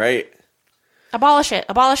 Right. Abolish it.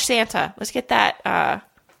 Abolish Santa. Let's get that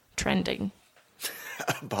trending.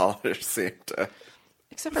 Abolish Santa.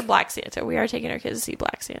 Except for Black Santa. We are taking our kids to see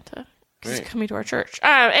Black Santa. Because Right. he's coming to our church.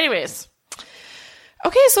 Anyways.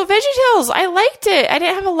 Okay, so VeggieTales. I liked it. I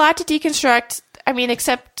didn't have a lot to deconstruct. I mean,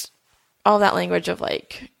 except all that language of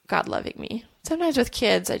like God loving me. Sometimes with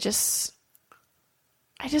kids, I just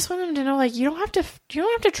want them to know, like, you don't have to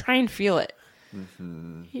try and feel it.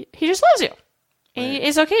 He just loves you. And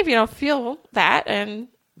it's okay if you don't feel that, and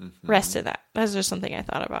rest in that. That's just something I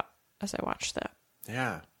thought about. as I watched that.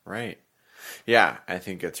 Yeah, right. Yeah, I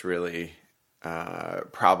think it's really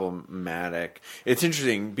problematic. It's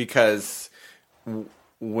interesting because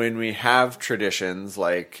when we have traditions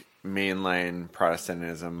like mainline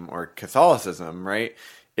Protestantism or Catholicism, right,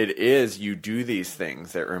 it is you do these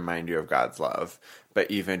things that remind you of God's love. But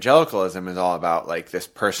evangelicalism is all about like this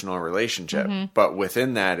personal relationship. But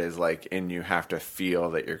within that is like, and you have to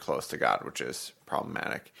feel that you're close to God, which is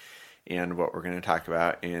problematic. And what we're going to talk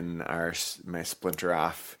about in my Splinter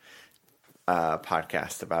Off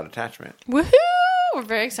podcast about attachment. Woohoo! We're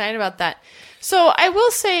very excited about that. So I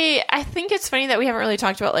will say, I think it's funny that we haven't really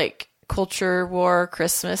talked about like culture war,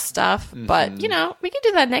 Christmas stuff. But, you know, we can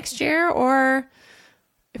do that next year. Or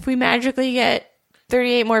if we magically get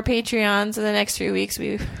 38 more Patreons in the next 3 weeks,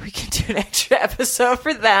 we can do an extra episode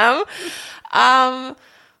for them.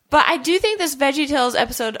 But I do think this VeggieTales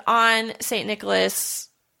episode on St. Nicholas,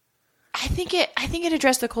 I think it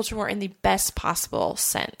addressed the culture war in the best possible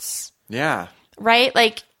sense. Yeah. Right?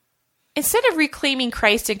 Like, instead of reclaiming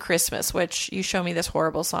Christ in Christmas, which you show me this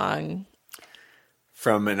horrible song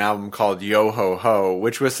from an album called Yo Ho Ho,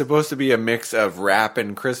 which was supposed to be a mix of rap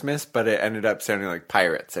and Christmas, but it ended up sounding like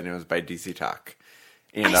Pirates, and it was by DC Talk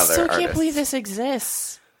and other artists. I still can't believe this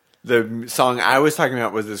exists. The song I was talking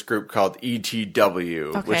about was this group called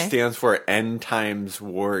ETW, which stands for End Times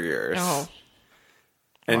Warriors. Oh.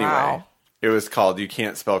 Anyway, It was called You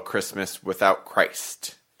Can't Spell Christmas Without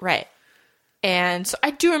Christ. Right. And so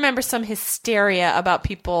I do remember some hysteria about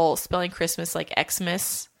people spelling Christmas like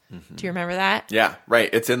Xmas. Do you remember that? Yeah,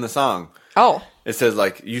 right. It's in the song. Oh. It says,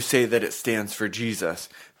 like, you say that it stands for Jesus,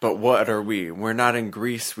 but what are we? We're not in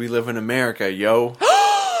Greece. We live in America, yo.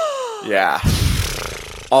 Yeah.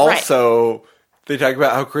 Also, They talk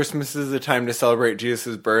about how Christmas is the time to celebrate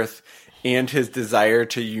Jesus' birth and his desire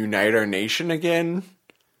to unite our nation again.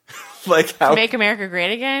 Like how to make America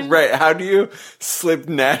great again? Right. How do you slip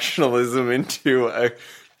nationalism into a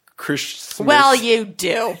Christmas you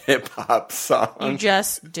do. hip-hop song? You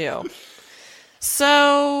just do.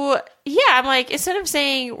 So, yeah, I'm like, instead of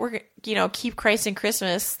saying keep Christ in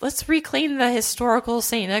Christmas, let's reclaim the historical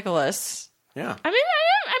St. Nicholas. Yeah. I mean,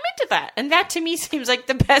 I'm into that. And that to me seems like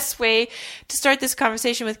the best way to start this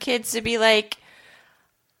conversation with kids, to be like,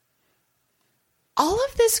 all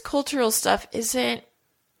of this cultural stuff isn't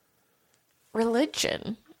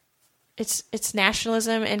religion. It's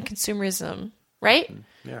nationalism and consumerism, right?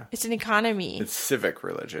 Yeah. It's an economy. It's civic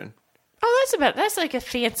religion. Oh, that's like a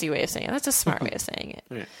fancy way of saying it. That's a smart way of saying it.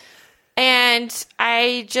 Yeah. And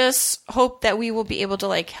I just hope that we will be able to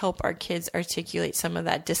like help our kids articulate some of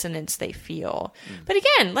that dissonance they feel. But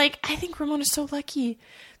again, like, I think Ramona's so lucky.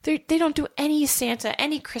 They don't do any Santa,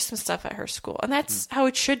 any Christmas stuff at her school. And that's how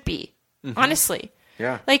it should be, honestly.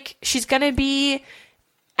 Yeah. Like, she's going to be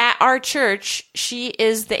at our church. She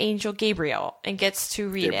is the angel Gabriel and gets to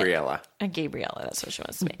read Gabriella. Gabriella, that's what she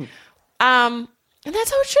wants to be. And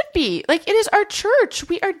that's how it should be. Like, it is our church.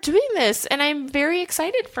 We are doing this. And I'm very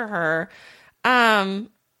excited for her.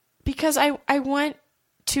 Because I want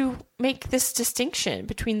to make this distinction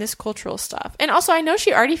between this cultural stuff. And also, I know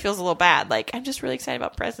she already feels a little bad. Like, I'm just really excited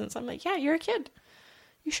about presents. I'm like, yeah, you're a kid.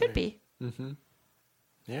 You should be. Mm-hmm.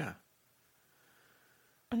 Yeah.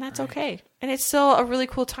 And that's okay. And it's still a really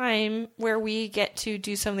cool time where we get to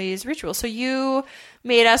do some of these rituals. So you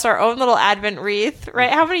made us our own little Advent wreath, right?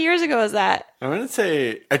 How many years ago was that? I want to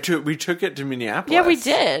say we took it to Minneapolis. Yeah, we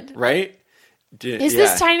did. Right? Is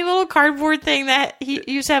this tiny little cardboard thing that he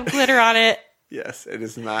used to have glitter on it? Yes, it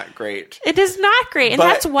is not great. It is not great. And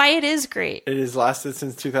that's why it is great. It has lasted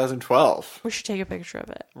since 2012. We should take a picture of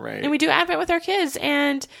it. Right. And we do Advent with our kids.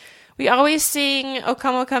 And we always sing O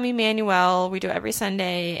Come, O Come, Emmanuel. We do it every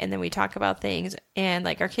Sunday. And then we talk about things. And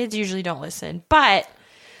like, our kids usually don't listen. But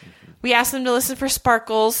we ask them to listen for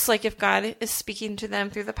sparkles. Like, if God is speaking to them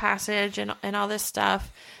through the passage and all this stuff.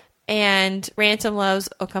 And Ransom loves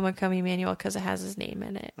O Come, O Come, Emmanuel because it has his name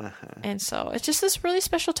in it. And so it's just this really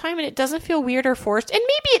special time, and it doesn't feel weird or forced. And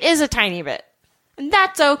maybe it is a tiny bit. And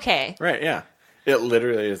that's okay. Right, yeah. It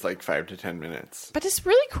literally is like 5 to 10 minutes. But it's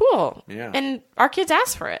really cool. Yeah. And our kids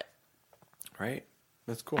ask for it. Right?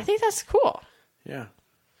 That's cool. I think that's cool. Yeah.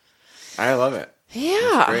 I love it. Yeah.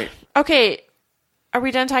 That's great. Okay. Are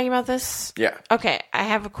we done talking about this? Yeah. Okay. I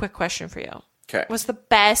have a quick question for you. Okay. What's the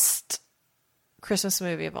best Christmas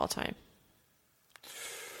movie of all time?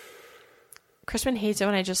 Crispin hates it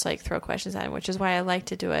when I just like throw questions at him, which is why I like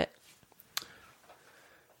to do it.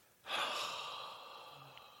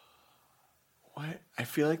 What? I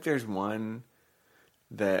feel like there's one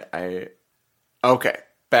that okay.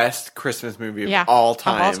 Best Christmas movie of all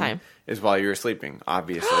time, of all time is While You Were Sleeping,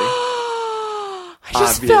 obviously. I I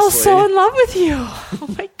just fell so in love with you.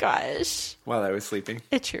 Oh my gosh. While I was sleeping.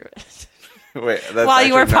 It's true. Wait, that's while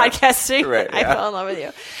you were not... podcasting, right, yeah. I fell in love with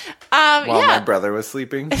you. While my brother was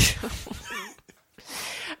sleeping.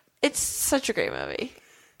 It's such a great movie.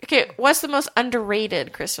 Okay, what's the most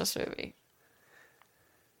underrated Christmas movie?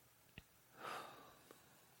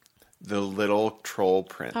 The Little Troll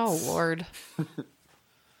Prince. Oh, Lord.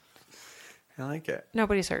 I like it.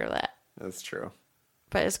 Nobody's heard of that. That's true.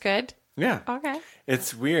 But it's good? Yeah. Okay.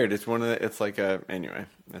 It's weird. It's anyway,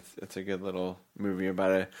 it's a good little movie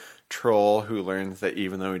about a troll who learns that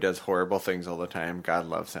even though he does horrible things all the time, God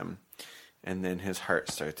loves him. And then his heart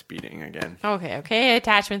starts beating again. Okay.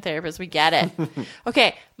 Attachment therapist, we get it.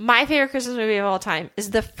 Okay, my favorite Christmas movie of all time is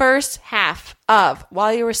the first half of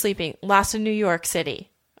While You Were Sleeping, Lost in New York City.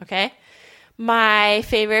 Okay? My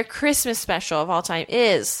favorite Christmas special of all time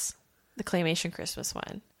is the Claymation Christmas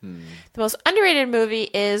one. The most underrated movie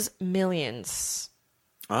is Millions.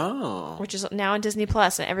 Oh. Which is now on Disney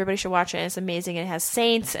Plus, and everybody should watch it. And it's amazing. It has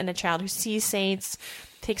saints and a child who sees saints.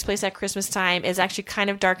 Takes place at Christmas time. Is actually kind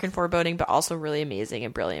of dark and foreboding, but also really amazing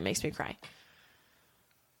and brilliant. Makes me cry.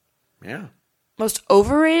 Yeah. Most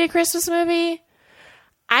overrated Christmas movie?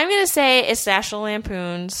 I'm going to say it's National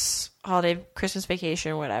Lampoon's Holiday Christmas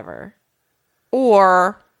Vacation, whatever.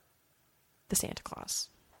 Or The Santa Claus.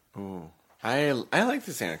 Ooh. I like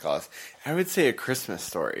the Santa Claus. I would say A Christmas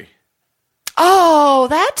Story. Oh,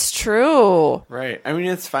 that's true. Right. I mean,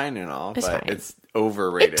 it's fine and all, but fine. it's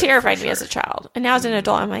overrated. It terrified me as a child. And now as an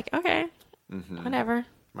adult, I'm like, okay, whatever.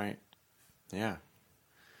 Right. Yeah.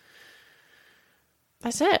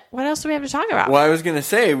 That's it. What else do we have to talk about? Well, I was going to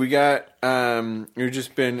say, we got, we've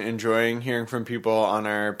just been enjoying hearing from people on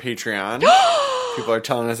our Patreon. People are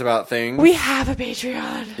telling us about things. We have a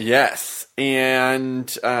Patreon. Yes. And,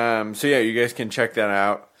 so yeah, you guys can check that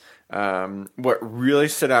out. What really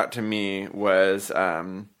stood out to me was,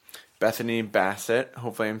 Bethany Bassett.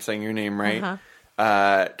 Hopefully I'm saying your name right.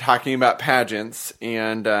 Talking about pageants,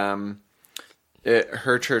 and, at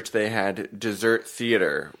her church, they had Dessert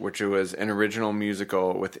Theater, which was an original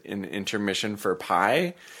musical with an intermission for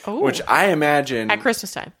pie, which I imagine... At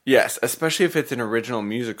Christmas time. Yes, especially if it's an original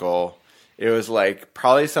musical. It was like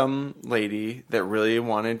probably some lady that really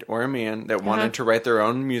wanted, or a man that wanted to write their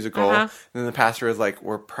own musical. And then the pastor was like,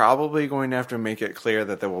 we're probably going to have to make it clear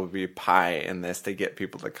that there will be pie in this to get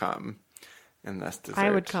people to come. And that's dessert. I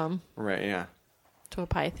would come. Right, yeah. To a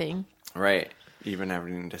pie thing. Right. Even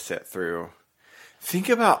having to sit through... Think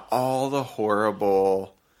about all the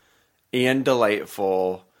horrible and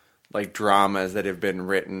delightful like dramas that have been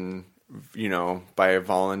written, you know, by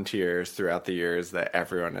volunteers throughout the years that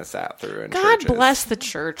everyone has sat through in churches. God bless the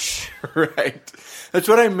church. Right. That's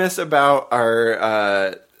what I miss about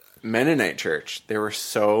our Mennonite church. There were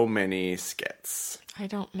so many skits. I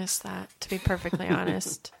don't miss that, to be perfectly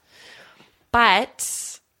honest.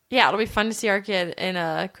 But yeah, it'll be fun to see our kid in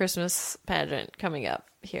a Christmas pageant coming up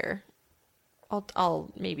here. I'll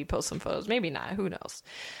maybe post some photos, maybe not. Who knows?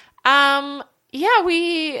 I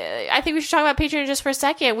think we should talk about Patreon just for a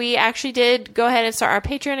second. We actually did go ahead and start our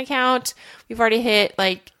Patreon account. We've already hit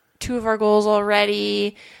like 2 of our goals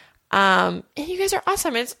already. And you guys are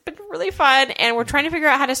awesome. It's been really fun. And we're trying to figure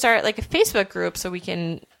out how to start like a Facebook group so we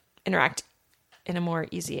can interact in a more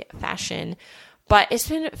easy fashion. But it's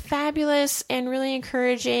been fabulous and really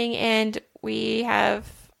encouraging. And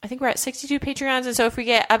I think we're at 62 Patreons. And so if we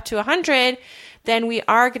get up to 100, then we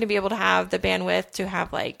are going to be able to have the bandwidth to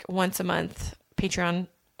have like once a month Patreon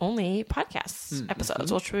only podcasts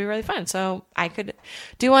episodes, which would be really fun. So I could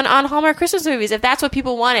do one on Hallmark Christmas movies if that's what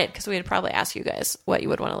people wanted, because we would probably ask you guys what you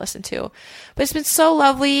would want to listen to. But it's been so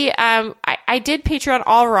lovely. I did Patreon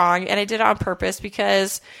all wrong, and I did it on purpose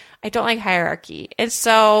because I don't like hierarchy. And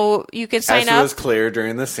so you can sign up. As was clear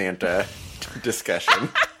during the Santa discussion.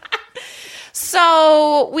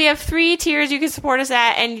 So we have 3 tiers you can support us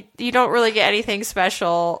at, and you don't really get anything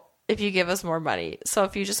special if you give us more money. So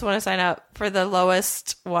if you just want to sign up for the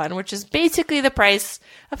lowest one, which is basically the price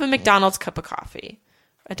of a McDonald's cup of coffee,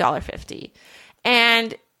 $1.50.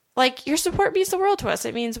 And like, your support means the world to us.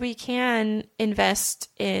 It means we can invest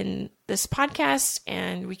in this podcast,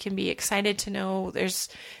 and we can be excited to know there's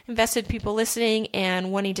invested people listening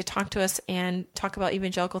and wanting to talk to us and talk about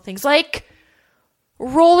evangelical things like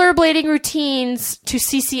rollerblading routines to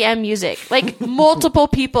CCM music. Like, multiple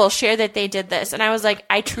people share that they did this, and I was like,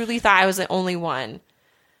 I truly thought I was the only one.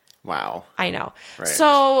 Wow. I know. Right.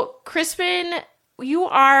 So, Crispin, you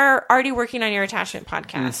are already working on your attachment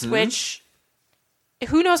podcast, which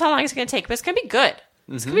who knows how long it's going to take, but it's going to be good.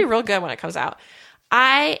 It's going to be real good when it comes out.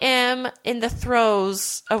 I am in the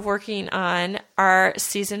throes of working on our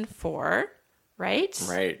season 4 right?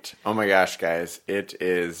 Right. Oh my gosh, guys. It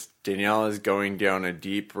is. Danielle is going down a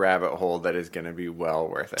deep rabbit hole that is going to be well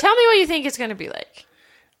worth it. Tell me what you think it's going to be like.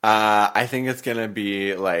 I think it's going to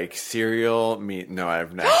be like cereal meat. No,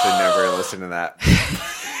 I've actually never listened to that.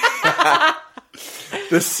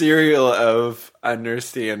 The cereal of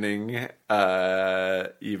understanding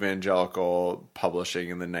evangelical publishing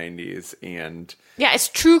in the 90s. And yeah, it's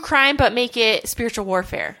true crime, but make it spiritual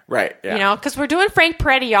warfare. Right, yeah. You know, because we're doing Frank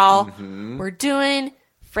Peretti, y'all. We're doing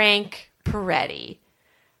Frank Peretti.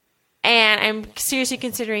 And I'm seriously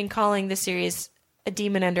considering calling this series A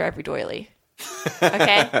Demon Under Every Doily.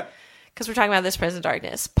 Okay? Because we're talking about This Present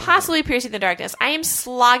Darkness. Possibly Piercing the Darkness. I am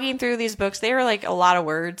slogging through these books. They were like a lot of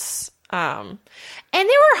words. And they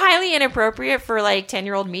were highly inappropriate for like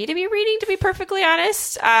 10-year-old me to be reading, to be perfectly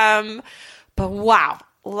honest. But wow,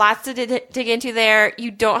 lots to dig into there.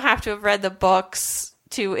 You don't have to have read the books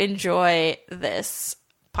to enjoy this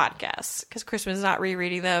podcast because Crispin's not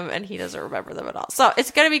rereading them and he doesn't remember them at all. So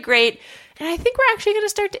it's going to be great. And I think we're actually going to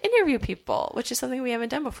start to interview people, which is something we haven't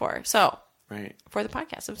done before. So right. For the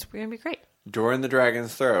podcast, it's going to be great. Door in the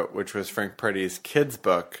Dragon's Throat, which was Frank Peretti's kids'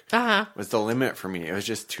 book, was the limit for me. It was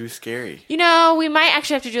just too scary. You know, we might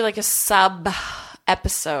actually have to do like a sub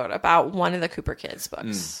episode about one of the Cooper kids'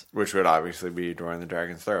 books. Which would obviously be Door in the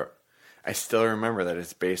Dragon's Throat. I still remember that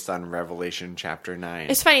it's based on Revelation chapter 9.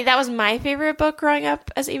 It's funny. That was my favorite book growing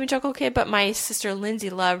up as an evangelical kid, but my sister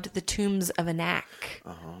Lindsay loved The Tombs of Anak.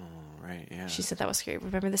 Oh, right, yeah. She said that was scary.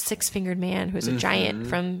 Remember the six-fingered man who's a giant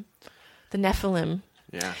from the Nephilim?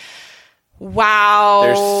 Yeah. Wow.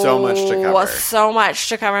 There's so much to cover. So much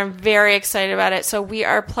to cover. I'm very excited about it. So we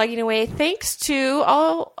are plugging away thanks to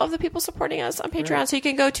all of the people supporting us on Patreon. Right. So you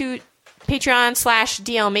can go to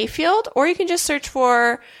Patreon/DL Mayfield, or you can just search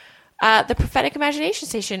for the Prophetic Imagination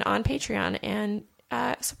Station on Patreon and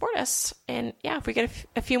support us. And yeah, if we get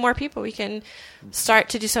a few more people, we can start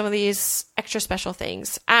to do some of these extra special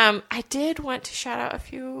things. I did want to shout out a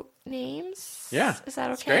few names. Yeah. Is that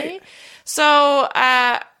okay? Great. So,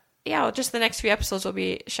 yeah, just the next few episodes we'll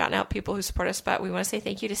be shouting out people who support us, but we want to say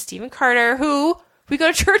thank you to Stephen Carter, who we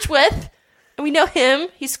go to church with, and we know him.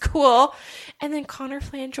 He's cool. And then Connor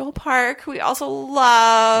Flan, Joel Park, who we also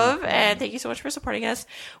love, and thank you so much for supporting us.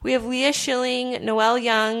 We have Leah Schilling, Noelle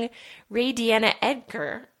Young, Ray Deanna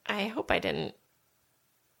Edgar. I hope I didn't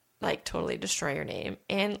totally destroy your name.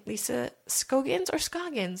 And Lisa Scoggins or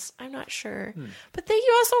Scoggins. I'm not sure. But thank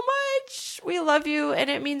you all so much. We love you,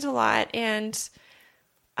 and it means a lot. And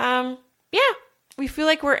yeah, we feel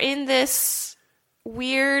like we're in this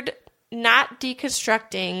weird, not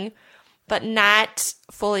deconstructing, but not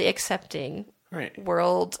fully accepting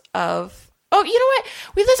world of... Oh, you know what?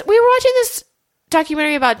 We were watching this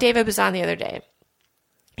documentary about David Bazan the other day.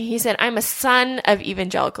 He said, I'm a son of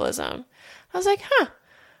evangelicalism. I was like,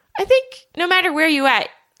 I think no matter where you at,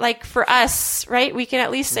 like for us, right, we can at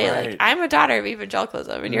least say like, I'm a daughter of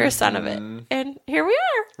evangelicalism and you're a son of it. And here we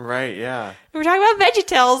are. Right, yeah. We're talking about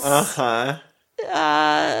VeggieTales.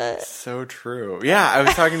 So true. Yeah, I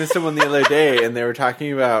was talking to someone the other day and they were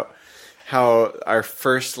talking about how our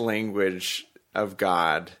first language of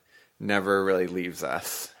God never really leaves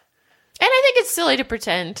us. And I think it's silly to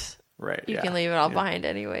pretend you yeah. can leave it all behind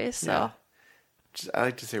anyway. So yeah. I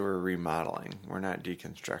like to say we're remodeling. We're not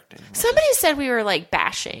deconstructing. Somebody said we were like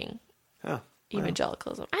bashing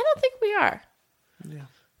evangelicalism. I don't think we are. Yeah.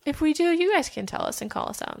 If we do, you guys can tell us and call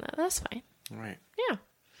us out on that. That's fine. Right. Yeah.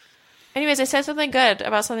 Anyways, I said something good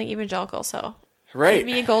about something evangelical, so give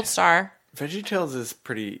me a gold star. VeggieTales is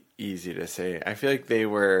pretty easy to say. I feel like they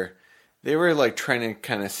were like trying to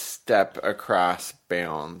kind of step across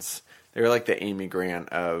bounds. They were like the Amy Grant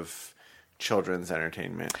of children's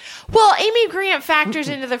entertainment. Well, Amy Grant factors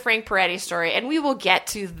into the Frank Peretti story, and we will get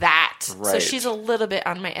to that. Right. So she's a little bit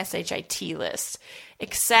on my SHIT list,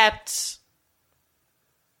 except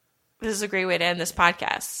this is a great way to end this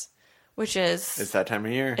podcast, which is... It's that time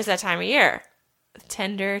of year. It's that time of year.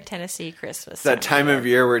 Tender Tennessee Christmas. It's that time of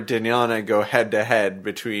year where Danielle and I go head to head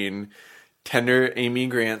between Amy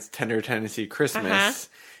Grant's Tender Tennessee Christmas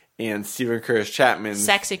and Stephen Curtis Chapman's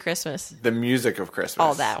Sexy Christmas. The Music of Christmas.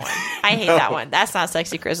 Oh, that one. I hate that one. That's not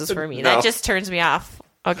Sexy Christmas for me. No. That just turns me off.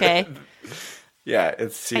 Okay? Yeah,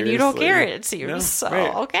 it's seriously. And you don't care, it seems.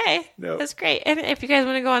 Okay. No. That's great. And if you guys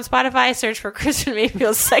want to go on Spotify, search for Crispin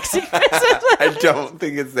Mayfield's Sexy Christmas. I don't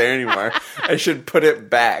think it's there anymore. I should put it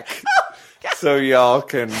back. So y'all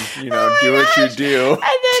can, do what you do. And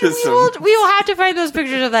then we will have to find those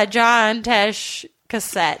pictures of that John Tesh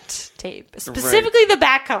cassette tape. Specifically the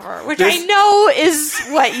back cover, which I know is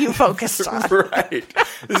what you focused on. Right.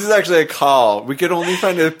 This is actually a call. We could only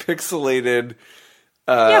find a pixelated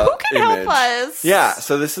Yeah, who can help image. us? Yeah,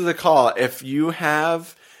 so this is a call. If you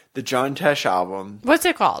have the John Tesh album, What's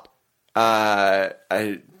it called? I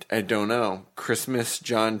don't know. Christmas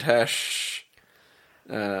John Tesh.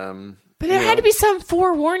 But there had to be some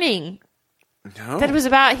forewarning No. that it was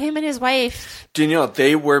about him and his wife. Danielle,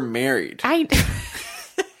 they were married. I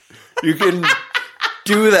You can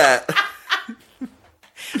do that.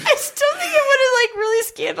 still think it would have like really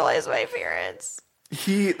scandalized my parents.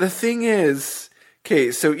 The thing is,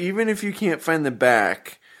 okay, so even if you can't find the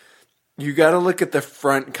back, you got to look at the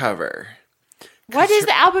front cover. What is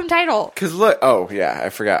the album title? Because look, oh yeah, I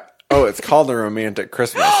forgot. Oh, it's called A Romantic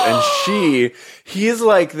Christmas. And he is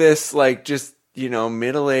like this, like just,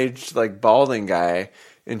 middle-aged, like balding guy.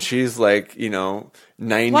 And she's like,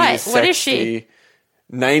 90s What? sexy. What is she?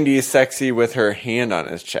 90s sexy with her hand on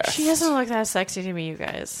his chest. She doesn't look that sexy to me, you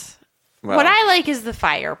guys. Well, What I like is the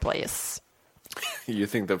fireplace. You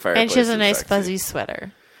think the fireplace And she has a is nice sexy. fuzzy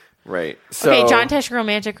sweater. Right. So, Okay, John Tesh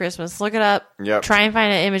Romantic Christmas. Look it up. Yep. Try and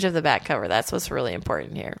find an image of the back cover. That's what's really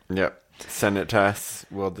important here. Yep. Send it to us.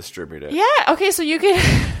 We'll distribute it. Yeah. Okay, so you can,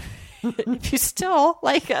 if you still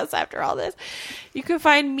like us after all this, you can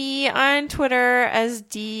find me on Twitter as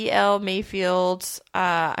DL Mayfield.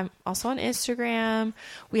 I'm also on Instagram.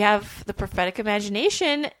 We have the Prophetic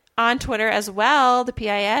Imagination on Twitter as well. The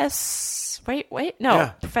PIS. Wait. No. Yeah.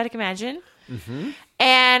 Prophetic Imagine.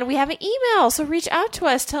 And we have an email, so reach out to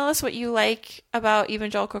us. Tell us what you like about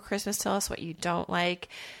Evangelical Christmas. Tell us what you don't like.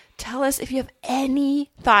 Tell us if you have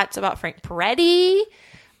any thoughts about Frank Peretti,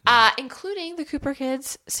 including the Cooper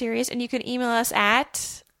Kids series. And you can email us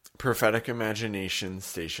at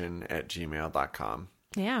prophetic-imagination@gmail.com.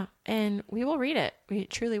 Yeah, and we will read it. We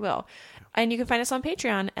truly will. And you can find us on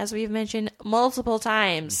Patreon, as we've mentioned multiple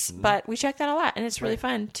times. But we check that a lot, and it's really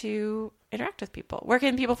fun to interact with people. Where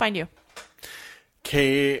can people find you?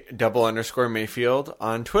 K_Mayfield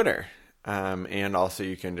on Twitter. And also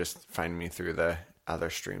you can just find me through the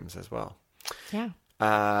other streams as well. Yeah.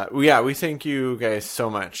 We thank you guys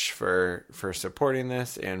so much for supporting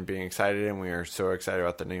this and being excited, and we are so excited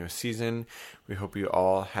about the new season. We hope you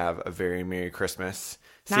all have a very Merry Christmas.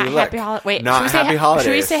 Not happy holidays. Wait, not should we happy say holidays.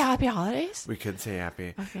 Should we say happy holidays? We could say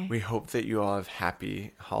happy. Okay. We hope that you all have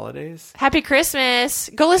happy holidays. Happy Christmas.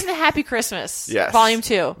 Go listen to Happy Christmas. Yes. Volume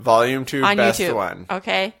 2. Volume 2, On best YouTube. one.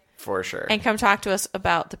 Okay. For sure. And come talk to us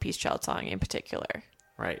about the Peace Child song in particular.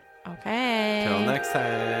 Right. Okay. Till next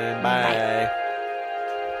time. Bye.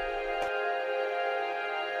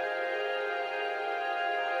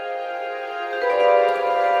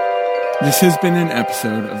 This has been an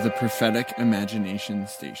episode of the Prophetic Imagination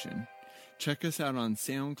Station. Check us out on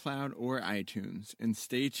SoundCloud or iTunes and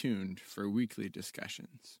stay tuned for weekly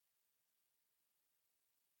discussions.